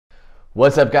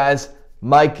What's up guys?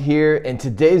 Mike here, and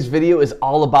today's video is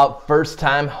all about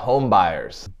first-time home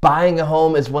buyers. Buying a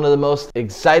home is one of the most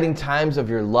exciting times of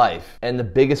your life and the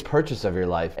biggest purchase of your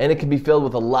life, and it can be filled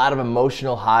with a lot of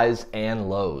emotional highs and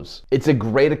lows. It's a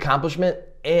great accomplishment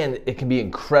and it can be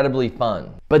incredibly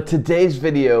fun. But today's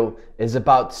video is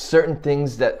about certain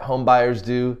things that home buyers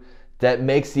do that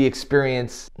makes the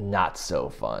experience not so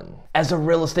fun. As a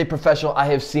real estate professional, I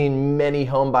have seen many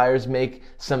home buyers make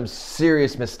some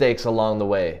serious mistakes along the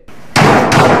way.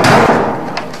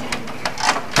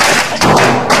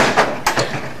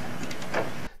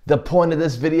 The point of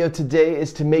this video today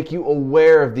is to make you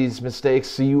aware of these mistakes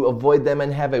so you avoid them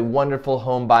and have a wonderful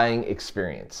home buying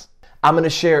experience. I'm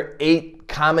gonna share 8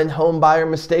 common home buyer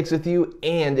mistakes with you,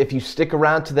 and if you stick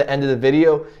around to the end of the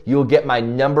video, you'll get my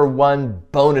 #1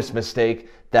 bonus mistake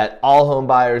that all home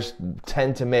buyers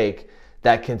tend to make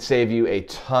that can save you a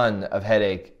ton of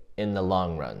headache in the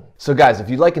long run. So guys, if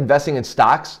you like investing in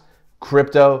stocks,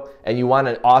 crypto, and you want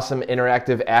an awesome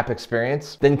interactive app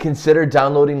experience, then consider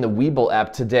downloading the Webull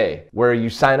app today, where you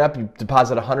sign up, you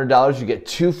deposit $100, you get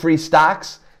 2 free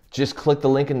stocks. Just click the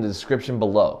link in the description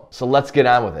below. So let's get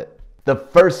on with it. The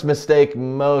first mistake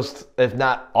most, if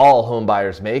not all, home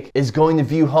buyers make is going to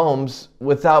view homes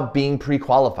without being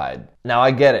pre-qualified. Now I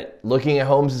get it. Looking at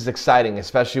homes is exciting,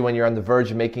 especially when you're on the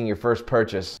verge of making your first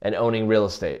purchase and owning real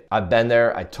estate. I've been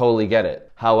there, I totally get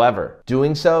it. However,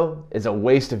 doing so is a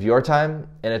waste of your time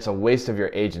and it's a waste of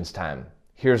your agent's time.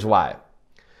 Here's why.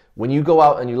 When you go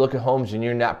out and you look at homes and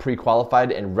you're not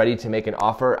pre-qualified and ready to make an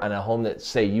offer on a home that,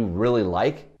 say, you really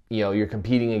like, you're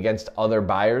competing against other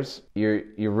buyers, you're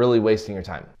really wasting your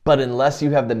time. But unless you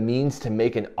have the means to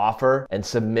make an offer and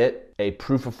submit a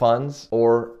proof of funds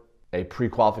or a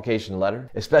pre-qualification letter,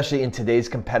 especially in today's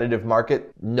competitive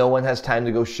market, no one has time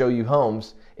to go show you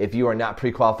homes if you are not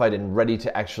pre-qualified and ready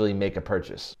to actually make a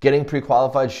purchase. Getting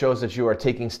pre-qualified shows that you are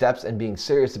taking steps and being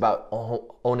serious about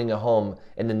owning a home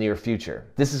in the near future.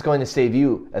 This is going to save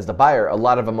you, as the buyer, a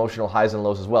lot of emotional highs and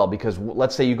lows as well, because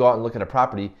let's say you go out and look at a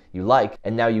property you like,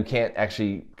 and now you can't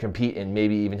actually compete and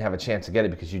maybe even have a chance to get it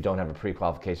because you don't have a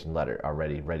pre-qualification letter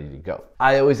already ready to go.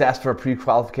 I always ask for a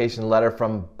pre-qualification letter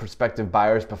from prospective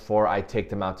buyers before I take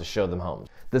them out to show them homes.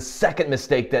 The second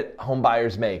mistake that home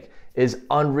buyers make is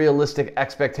unrealistic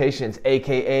expectations,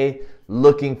 aka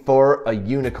looking for a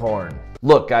unicorn.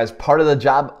 Look guys, part of the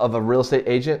job of a real estate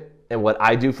agent and what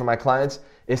I do for my clients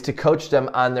is to coach them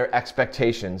on their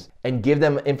expectations and give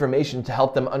them information to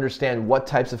help them understand what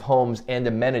types of homes and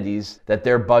amenities that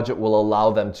their budget will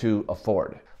allow them to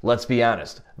afford. Let's be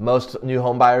honest, most new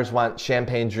home buyers want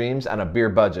champagne dreams on a beer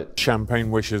budget. Champagne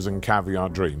wishes and caviar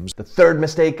dreams. The third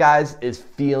mistake, guys, is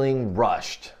feeling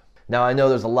rushed. Now I know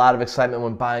there's a lot of excitement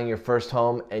when buying your first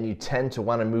home and you tend to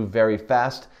want to move very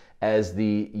fast as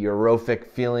the euphoric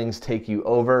feelings take you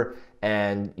over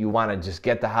and you want to just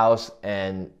get the house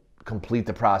and complete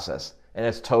the process, and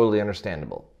it's totally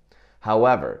understandable.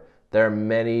 However, there are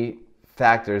many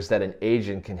factors that an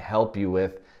agent can help you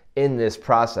with in this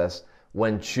process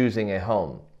when choosing a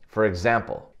home. For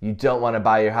example, you don't want to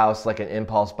buy your house like an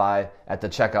impulse buy at the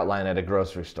checkout line at a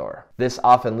grocery store. This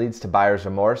often leads to buyer's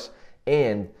remorse,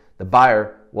 and the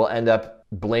buyer will end up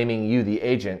blaming you, the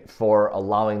agent, for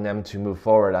allowing them to move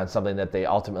forward on something that they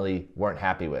ultimately weren't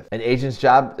happy with. An agent's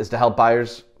job is to help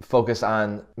buyers focus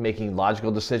on making logical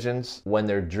decisions when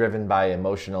they're driven by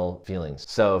emotional feelings.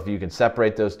 So if you can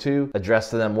separate those two,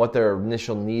 address to them what their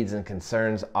initial needs and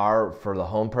concerns are for the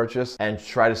home purchase, and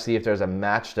try to see if there's a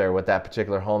match there with that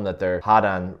particular home that they're hot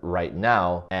on right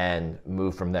now, and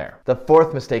move from there. The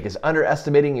fourth mistake is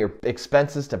underestimating your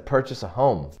expenses to purchase a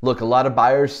home. Look, a lot of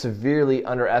buyers severely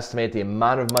underestimate the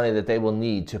amount of money that they will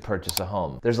need to purchase a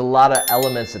home. There's a lot of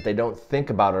elements that they don't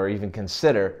think about or even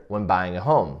consider when buying a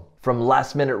home. From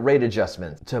last minute rate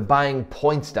adjustments, to buying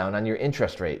points down on your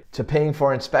interest rate, to paying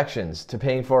for inspections, to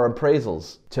paying for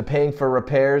appraisals, to paying for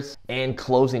repairs and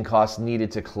closing costs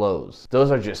needed to close. Those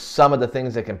are just some of the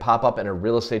things that can pop up in a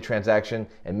real estate transaction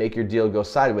and make your deal go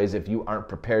sideways if you aren't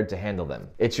prepared to handle them.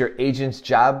 It's your agent's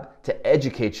job to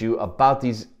educate you about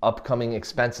these upcoming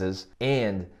expenses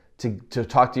and to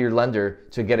talk to your lender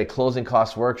to get a closing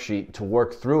cost worksheet to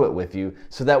work through it with you,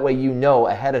 so that way you know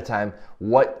ahead of time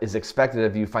what is expected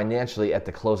of you financially at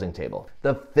the closing table.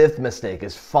 The fifth mistake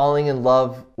is falling in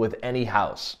love with any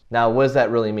house. Now, what does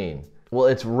that really mean? Well,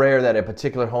 it's rare that a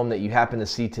particular home that you happen to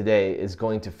see today is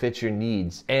going to fit your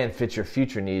needs and fit your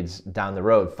future needs down the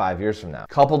road 5 years from now.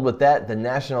 Coupled with that, the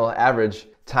national average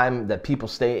time that people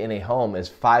stay in a home is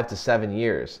 5 to 7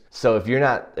 years. So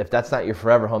if that's not your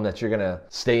forever home that you're gonna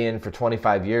stay in for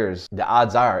 25 years, the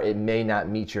odds are it may not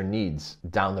meet your needs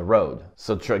down the road.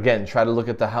 So again, try to look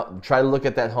at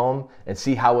that home and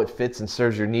see how it fits and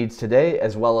serves your needs today,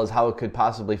 as well as how it could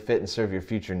possibly fit and serve your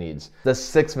future needs. The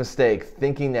sixth mistake,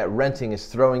 thinking that renting is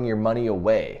throwing your money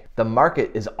away. The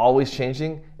market is always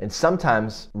changing, and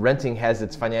sometimes renting has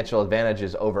its financial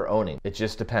advantages over owning. It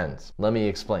just depends. Let me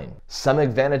explain. Some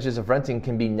advantages of renting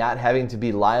can be not having to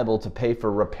be liable to pay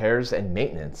for repairs and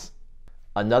maintenance.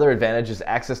 Another advantage is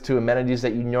access to amenities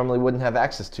that you normally wouldn't have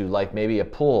access to, like maybe a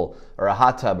pool or a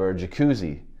hot tub or a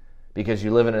jacuzzi, because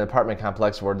you live in an apartment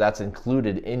complex where that's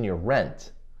included in your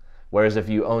rent. Whereas if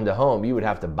you owned a home, you would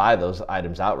have to buy those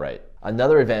items outright.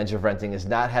 Another advantage of renting is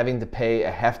not having to pay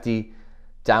a hefty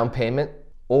down payment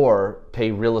or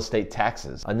pay real estate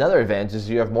taxes. Another advantage is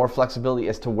you have more flexibility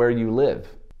as to where you live.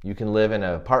 You can live in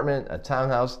an apartment, a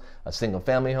townhouse, a single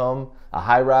family home, a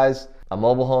high rise, a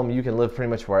mobile home. You can live pretty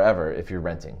much wherever if you're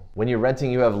renting. When you're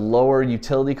renting, you have lower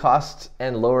utility costs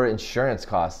and lower insurance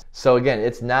costs. So again,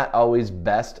 it's not always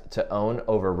best to own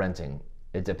over renting.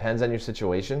 It depends on your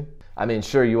situation. I mean,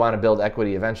 sure, you want to build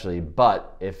equity eventually,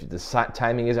 but if the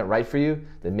timing isn't right for you,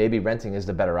 then maybe renting is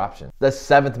the better option. The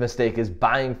seventh mistake is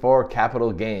buying for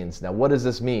capital gains. Now, what does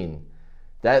this mean?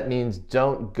 That means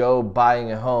don't go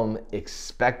buying a home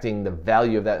expecting the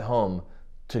value of that home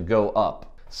to go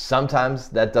up. Sometimes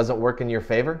that doesn't work in your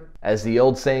favor. As the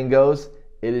old saying goes,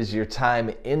 it is your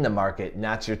time in the market,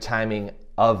 not your timing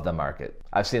of the market.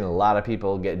 I've seen a lot of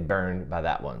people get burned by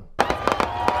that one.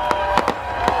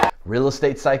 Real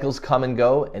estate cycles come and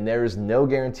go, and there is no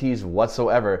guarantees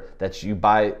whatsoever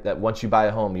that once you buy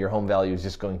a home, your home value is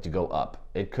just going to go up.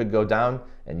 It could go down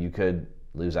and you could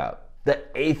lose out. The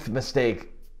eighth mistake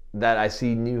that I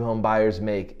see new home buyers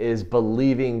make is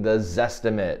believing the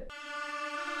Zestimate.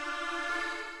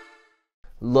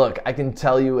 Look, I can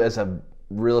tell you as a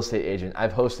real estate agent,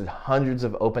 I've hosted hundreds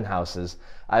of open houses.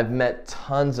 I've met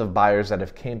tons of buyers that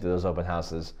have came to those open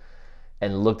houses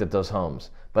and looked at those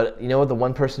homes. But you know what the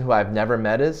one person who I've never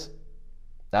met is?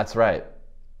 That's right,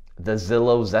 the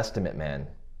Zillow Zestimate man.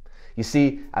 You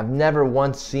see, I've never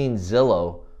once seen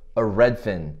Zillow or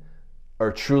Redfin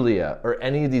or Trulia or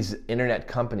any of these internet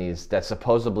companies that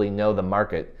supposedly know the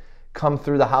market come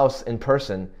through the house in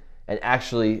person and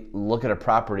actually look at a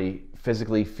property,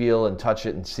 physically feel and touch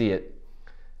it and see it,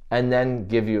 and then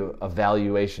give you a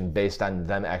valuation based on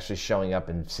them actually showing up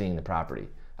and seeing the property.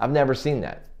 I've never seen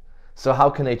that. So how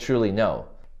can they truly know?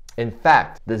 In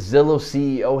fact, the Zillow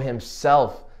CEO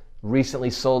himself recently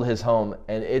sold his home,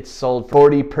 and it sold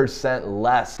 40%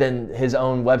 less than his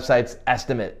own website's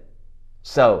estimate.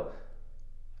 So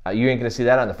you ain't gonna see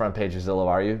that on the front page of Zillow,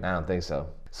 are you? I don't think so.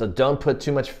 So don't put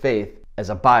too much faith as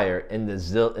a buyer in the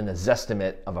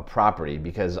Zestimate of a property,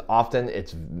 because often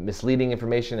it's misleading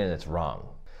information and it's wrong.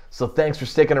 So thanks for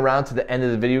sticking around to the end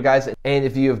of the video, guys. And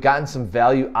if you have gotten some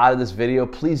value out of this video,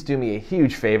 please do me a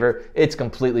huge favor. It's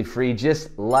completely free.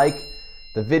 Just like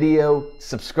the video,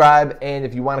 subscribe, and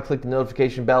if you want to click the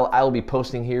notification bell, I will be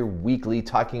posting here weekly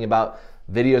talking about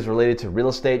videos related to real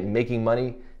estate and making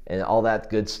money and all that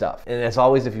good stuff. And as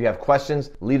always, if you have questions,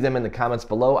 leave them in the comments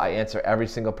below. I answer every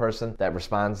single person that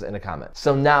responds in a comment.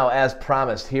 So now, as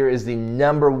promised, here is the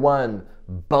 #1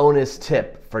 bonus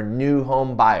tip for new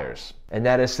home buyers. And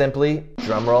that is simply,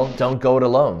 drumroll, don't go it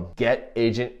alone. Get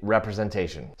agent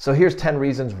representation. So here's 10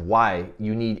 reasons why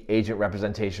you need agent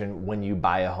representation when you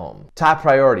buy a home. Top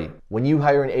priority. When you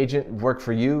hire an agent work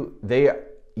for you,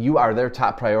 you are their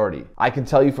top priority. I can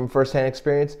tell you from firsthand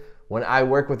experience, when I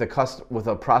work with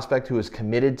a prospect who is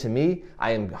committed to me,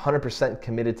 I am 100%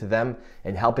 committed to them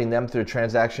and helping them through a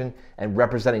transaction and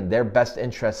representing their best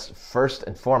interests first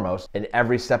and foremost in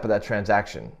every step of that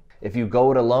transaction. If you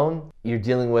go it alone, you're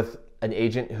dealing with an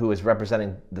agent who is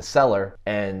representing the seller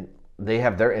and they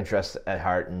have their interests at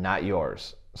heart, not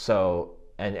yours. So,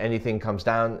 and anything comes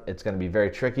down, it's gonna be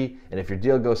very tricky. And if your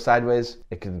deal goes sideways,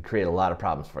 it can create a lot of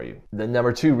problems for you. The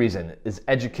 #2 reason is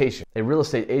education. A real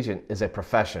estate agent is a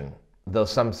profession. Though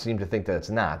some seem to think that it's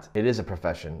not, it is a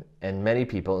profession, and many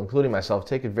people, including myself,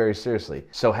 take it very seriously.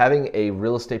 So having a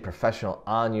real estate professional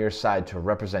on your side to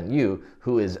represent you,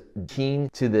 who is keen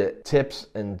to the tips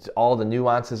and all the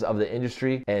nuances of the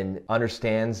industry and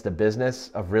understands the business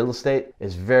of real estate,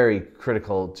 is very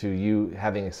critical to you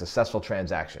having a successful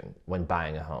transaction when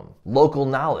buying a home. Local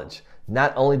knowledge.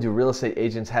 Not only do real estate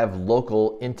agents have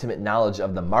local, intimate knowledge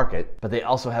of the market, but they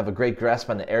also have a great grasp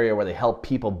on the area where they help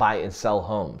people buy and sell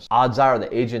homes. Odds are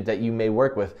the agent that you may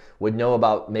work with would know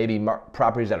about maybe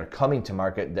properties that are coming to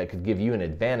market that could give you an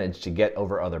advantage to get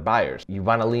over other buyers. You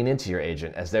want to lean into your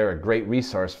agent, as they're a great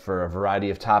resource for a variety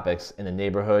of topics in the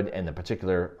neighborhood and the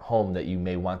particular home that you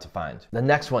may want to find. The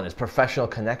next one is professional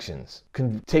connections.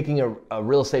 Taking a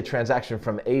real estate transaction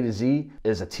from A to Z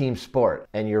is a team sport,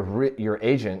 and your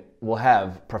agent will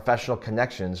have professional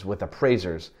connections with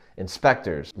appraisers,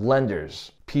 inspectors,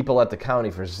 lenders, people at the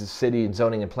county for city and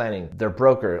zoning and planning, their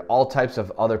broker, all types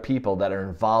of other people that are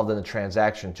involved in the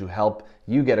transaction to help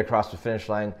you get across the finish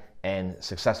line and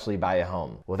successfully buy a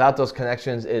home. Without those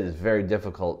connections, it is very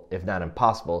difficult, if not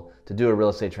impossible, to do a real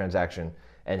estate transaction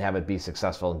and have it be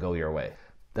successful and go your way.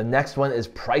 The next one is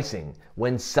pricing.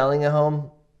 When selling a home,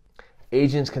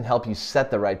 agents can help you set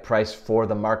the right price for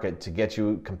the market to get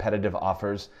you competitive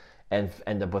offers and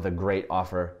end up with a great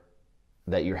offer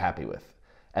that you're happy with.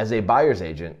 As a buyer's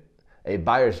agent, a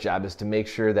buyer's job is to make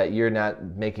sure that you're not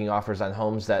making offers on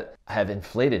homes that have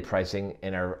inflated pricing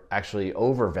and are actually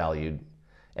overvalued,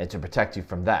 and to protect you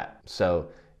from that. So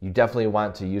you definitely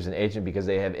want to use an agent because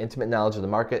they have intimate knowledge of the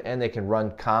market and they can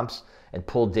run comps and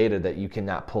pull data that you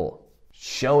cannot pull.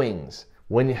 Showings.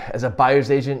 As a buyer's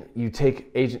agent, you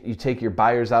take your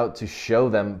buyers out to show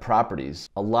them properties.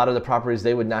 A lot of the properties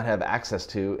they would not have access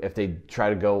to if they try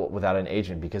to go without an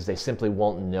agent, because they simply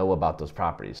won't know about those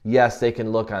properties. Yes, they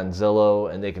can look on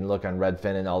Zillow and they can look on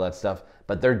Redfin and all that stuff,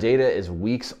 but their data is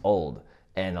weeks old.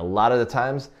 And a lot of the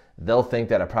times, they'll think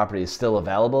that a property is still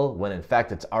available when in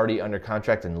fact it's already under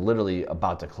contract and literally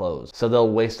about to close. So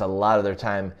they'll waste a lot of their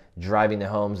time driving to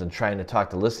homes and trying to talk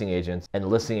to listing agents, and the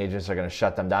listing agents are going to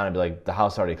shut them down and be like, the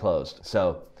house already closed.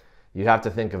 So you have to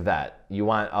think of that. You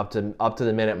want up to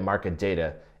the minute market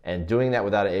data, and doing that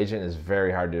without an agent is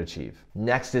very hard to achieve.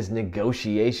 Next is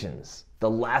negotiations. The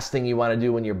last thing you want to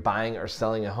do when you're buying or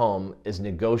selling a home is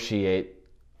negotiate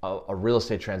a real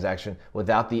estate transaction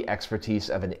without the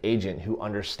expertise of an agent who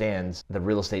understands the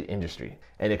real estate industry.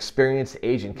 An experienced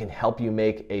agent can help you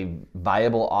make a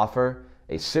viable offer,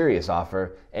 a serious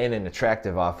offer, and an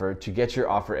attractive offer to get your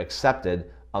offer accepted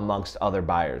amongst other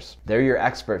buyers. They're your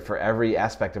expert for every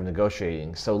aspect of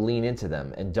negotiating, so lean into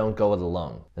them and don't go it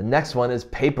alone. The next one is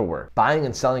paperwork. Buying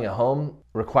and selling a home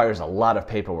requires a lot of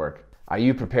paperwork. Are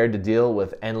you prepared to deal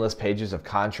with endless pages of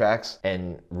contracts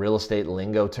and real estate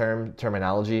lingo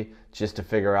terminology just to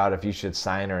figure out if you should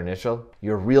sign or initial?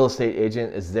 Your real estate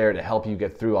agent is there to help you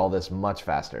get through all this much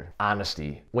faster.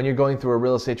 Honesty. When you're going through a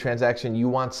real estate transaction, you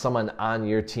want someone on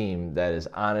your team that is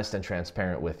honest and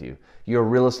transparent with you. Your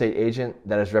real estate agent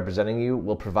that is representing you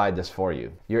will provide this for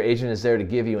you. Your agent is there to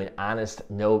give you an honest,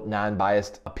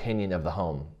 non-biased opinion of the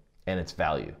home and its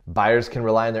value. Buyers can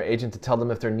rely on their agent to tell them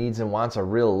if their needs and wants are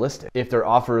realistic, if their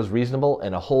offer is reasonable,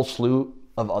 and a whole slew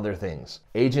of other things.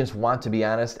 Agents want to be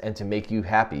honest and to make you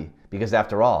happy, because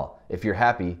after all, if you're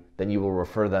happy, then you will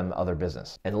refer them other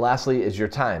business. And lastly is your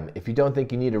time. If you don't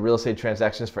think you need a real estate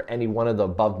transactions for any one of the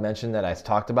above mentioned that I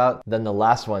talked about, then the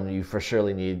last one you for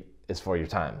surely need is for your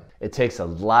time. It takes a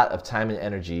lot of time and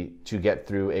energy to get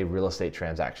through a real estate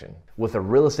transaction. With a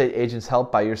real estate agent's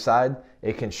help by your side,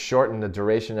 it can shorten the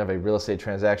duration of a real estate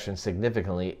transaction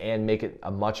significantly and make it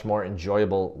a much more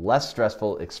enjoyable, less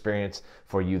stressful experience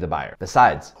for you, the buyer.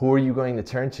 Besides, who are you going to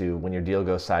turn to when your deal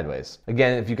goes sideways?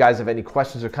 Again, if you guys have any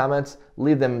questions or comments,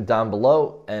 leave them down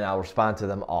below and I'll respond to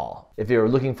them all. If you're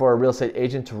looking for a real estate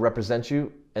agent to represent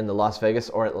you in the Las Vegas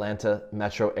or Atlanta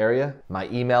metro area, my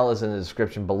email is in the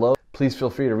description below. Please feel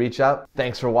free to reach out.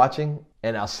 Thanks for watching,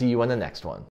 and I'll see you on the next one.